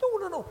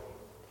 No.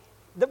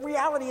 The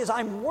reality is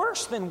I'm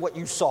worse than what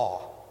you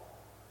saw.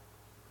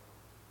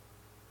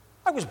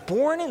 I was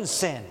born in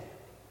sin.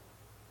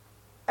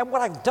 And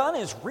what I've done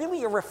is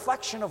really a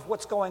reflection of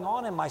what's going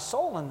on in my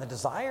soul and the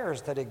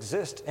desires that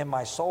exist in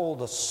my soul.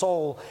 The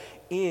soul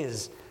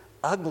is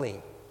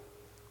ugly.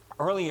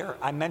 Earlier,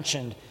 I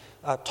mentioned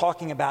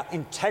talking about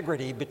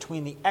integrity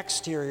between the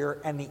exterior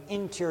and the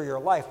interior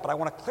life, but I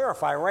want to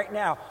clarify right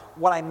now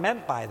what I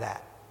meant by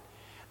that.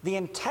 The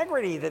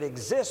integrity that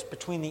exists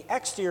between the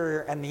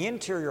exterior and the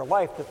interior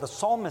life that the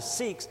psalmist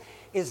seeks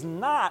is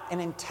not an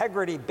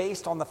integrity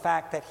based on the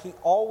fact that he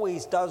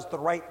always does the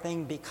right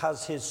thing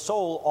because his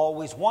soul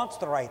always wants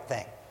the right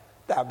thing.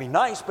 That would be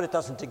nice, but it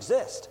doesn't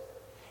exist.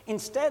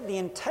 Instead, the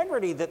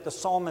integrity that the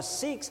psalmist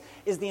seeks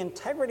is the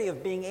integrity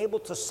of being able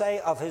to say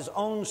of his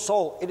own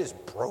soul, it is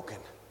broken.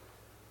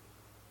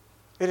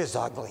 It is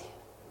ugly.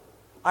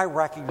 I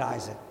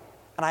recognize it.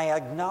 And I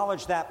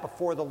acknowledge that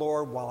before the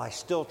Lord while I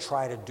still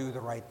try to do the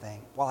right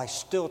thing, while I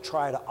still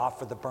try to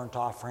offer the burnt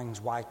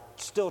offerings, while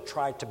I still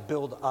try to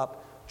build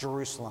up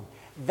Jerusalem.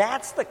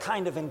 That's the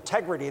kind of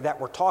integrity that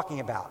we're talking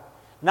about.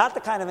 Not the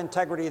kind of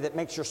integrity that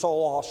makes your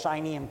soul all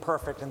shiny and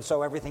perfect, and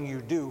so everything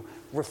you do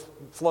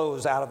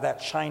flows out of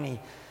that shiny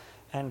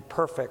and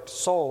perfect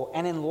soul.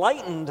 An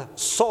enlightened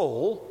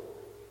soul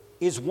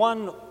is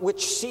one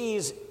which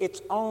sees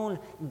its own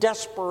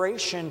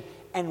desperation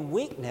and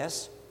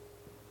weakness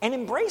and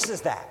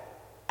embraces that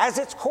as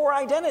its core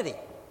identity.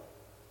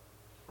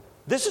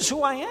 This is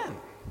who I am,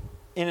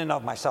 in and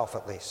of myself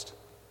at least.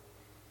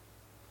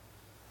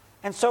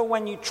 And so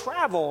when you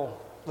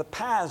travel the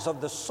paths of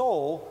the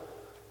soul,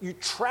 you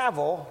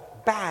travel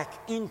back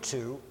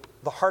into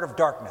the heart of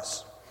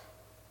darkness.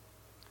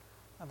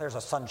 Now, there's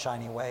a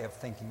sunshiny way of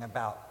thinking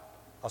about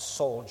a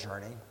soul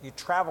journey. You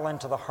travel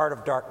into the heart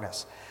of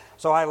darkness.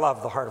 So I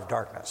love The Heart of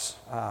Darkness.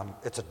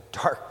 It's a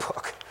dark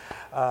book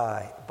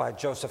by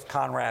Joseph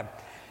Conrad.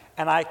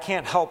 And I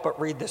can't help but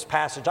read this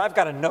passage. I've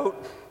got a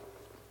note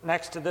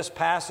next to this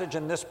passage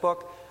in this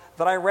book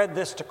that I read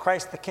this to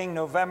Christ the King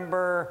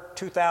November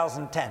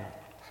 2010.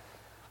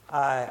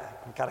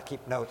 You've got to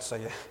keep notes so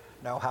you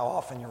know how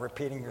often you're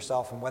repeating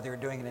yourself and whether you're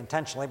doing it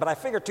intentionally. But I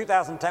figured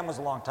 2010 was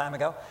a long time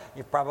ago.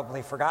 You've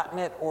probably forgotten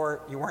it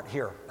or you weren't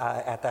here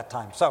at that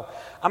time. So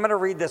I'm going to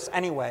read this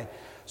anyway.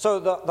 So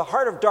the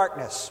heart of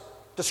darkness,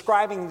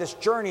 describing this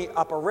journey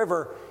up a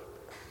river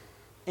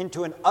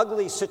into an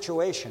ugly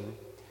situation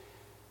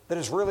that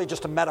is really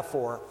just a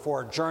metaphor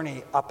for a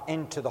journey up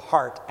into the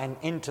heart and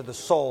into the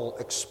soul,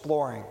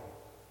 exploring.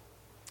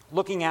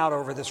 Looking out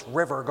over this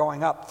river,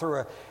 going up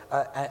through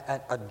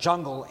a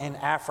jungle in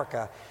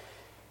Africa.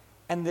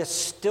 And this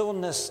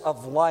stillness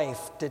of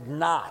life did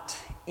not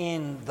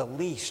in the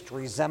least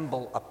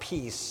resemble a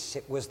peace.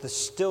 It was the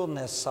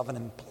stillness of an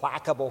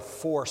implacable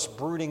force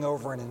brooding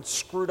over an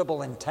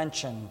inscrutable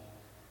intention.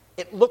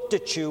 It looked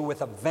at you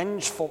with a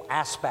vengeful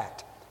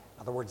aspect.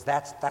 In other words,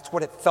 that's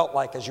what it felt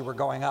like as you were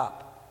going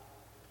up.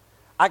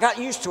 I got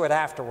used to it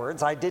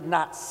afterwards. I did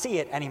not see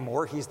it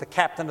anymore. He's the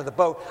captain of the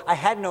boat. I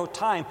had no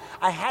time.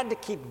 I had to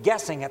keep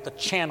guessing at the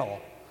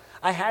channel.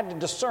 I had to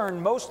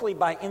discern, mostly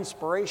by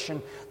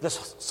inspiration, the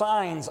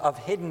signs of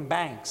hidden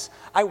banks.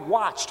 I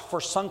watched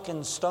for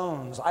sunken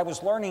stones. I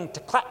was learning to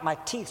clap my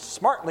teeth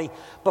smartly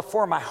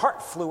before my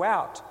heart flew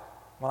out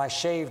when I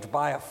shaved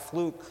by a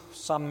fluke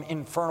some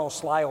infernal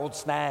sly old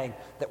snag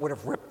that would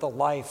have ripped the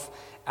life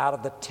out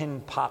of the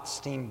tin pot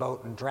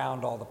steamboat and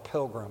drowned all the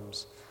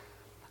pilgrims.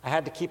 I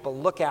had to keep a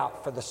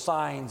lookout for the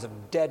signs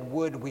of dead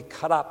wood we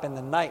cut up in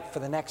the night for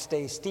the next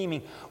day's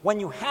steaming. When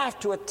you have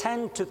to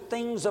attend to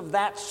things of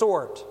that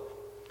sort,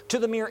 to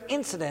the mere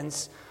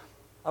incidents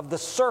of the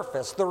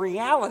surface, the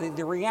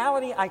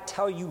reality, I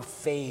tell you,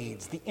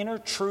 fades. The inner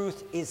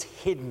truth is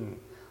hidden,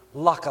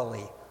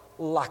 luckily,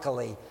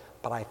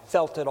 but I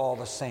felt it all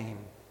the same.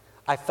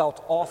 I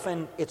felt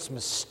often its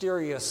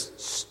mysterious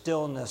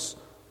stillness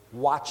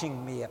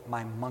watching me at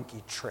my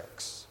monkey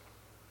tricks.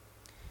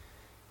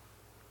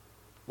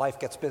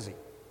 Life gets busy.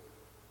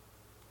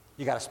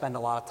 You got to spend a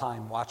lot of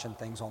time watching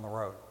things on the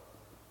road.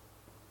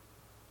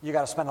 You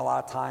got to spend a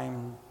lot of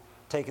time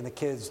taking the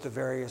kids to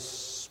various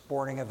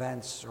sporting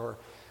events or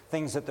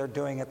things that they're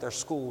doing at their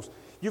schools.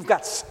 You've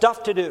got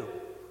stuff to do,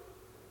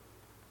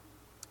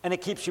 and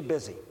it keeps you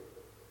busy.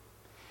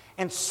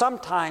 And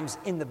sometimes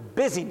in the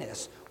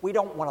busyness, we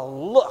don't want to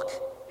look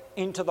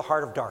into the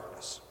heart of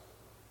darkness.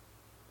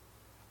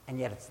 And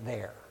yet it's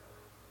there.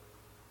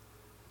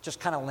 It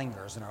just kind of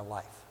lingers in our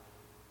life.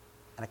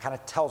 And it kind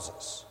of tells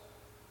us,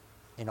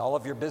 in all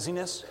of your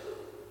busyness,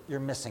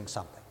 you're missing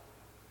something.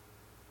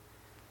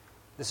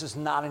 This is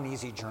not an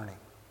easy journey.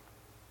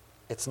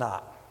 It's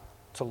not,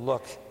 to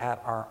look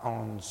at our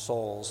own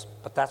souls.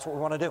 But that's what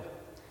we want to do.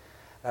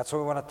 That's what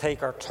we want to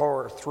take our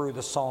tour through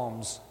the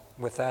Psalms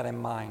with that in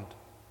mind.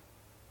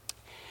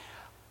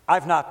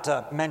 I've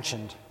not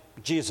mentioned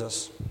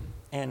Jesus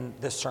in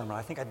this sermon.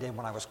 I think I did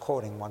when I was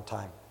quoting one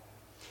time.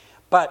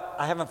 But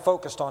I haven't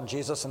focused on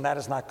Jesus, and that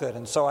is not good.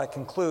 And so I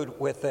conclude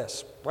with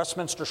this.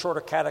 Westminster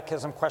Shorter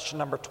Catechism, question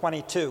number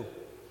 22,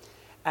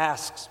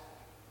 asks,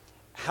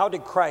 how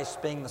did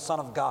Christ, being the Son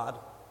of God,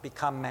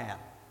 become man?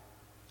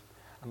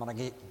 I'm going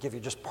to give you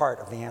just part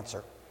of the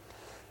answer.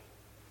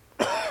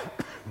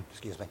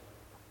 Excuse me.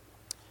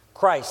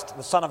 Christ,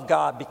 the Son of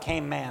God,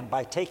 became man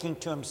by taking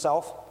to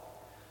himself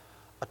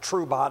a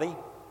true body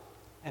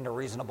and a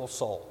reasonable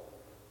soul,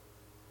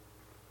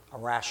 a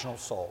rational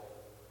soul.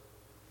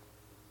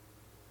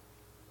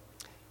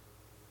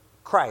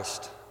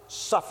 Christ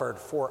suffered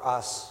for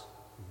us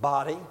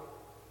body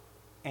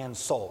and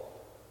soul.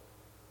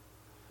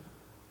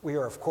 We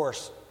are, of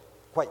course,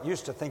 quite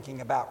used to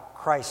thinking about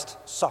Christ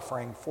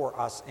suffering for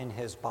us in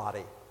his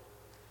body,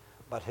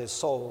 but his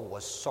soul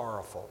was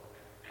sorrowful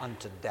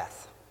unto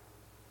death.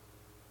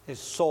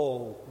 His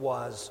soul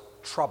was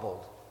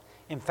troubled.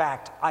 In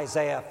fact,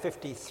 Isaiah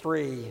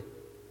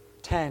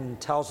 53:10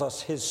 tells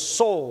us his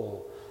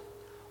soul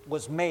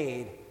was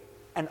made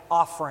an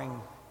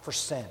offering for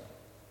sin,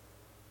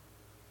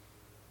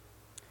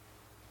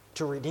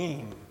 to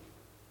redeem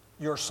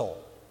your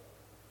soul.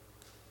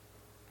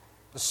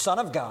 The Son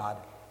of God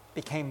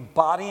became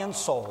body and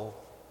soul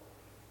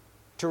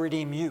to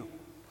redeem you,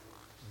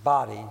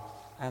 body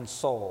and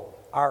soul.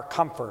 Our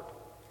comfort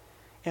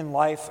in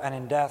life and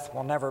in death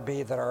will never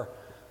be that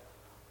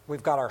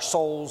we've got our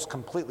souls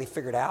completely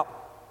figured out.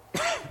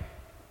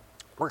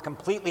 We're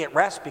completely at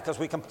rest because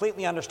we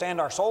completely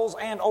understand our souls,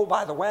 and oh,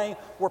 by the way,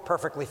 we're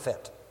perfectly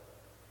fit.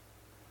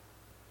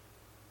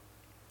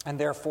 And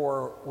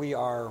therefore, we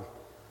are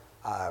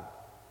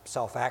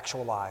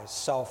self-actualized,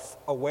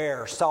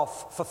 self-aware,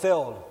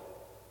 self-fulfilled.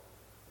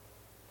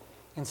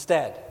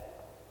 Instead,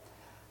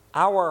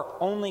 our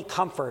only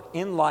comfort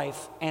in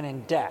life and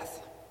in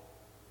death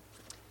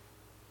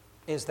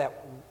is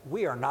that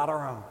we are not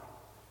our own,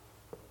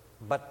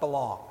 but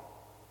belong,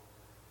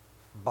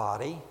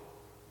 body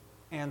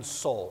and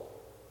soul,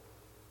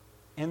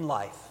 in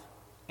life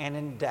and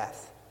in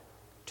death,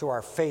 to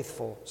our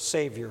faithful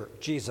Savior,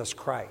 Jesus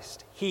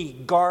Christ. He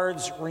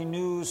guards,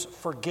 renews,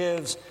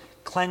 forgives,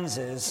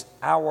 cleanses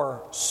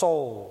our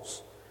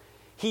souls.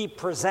 He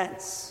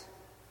presents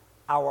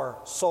our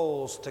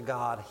souls to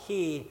God.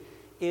 He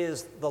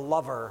is the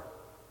lover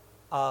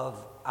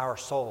of our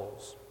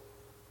souls.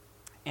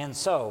 And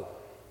so,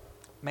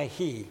 may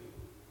he,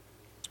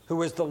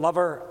 who is the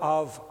lover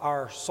of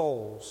our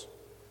souls,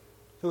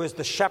 who is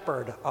the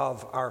shepherd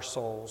of our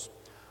souls,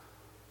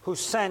 who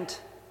sent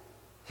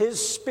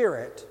his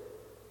Spirit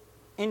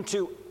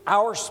into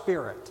our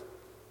spirit,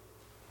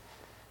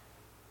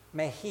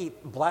 may he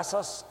bless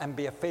us and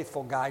be a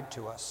faithful guide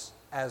to us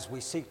as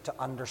we seek to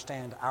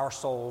understand our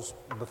souls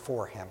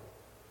before him.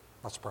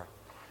 Let's pray.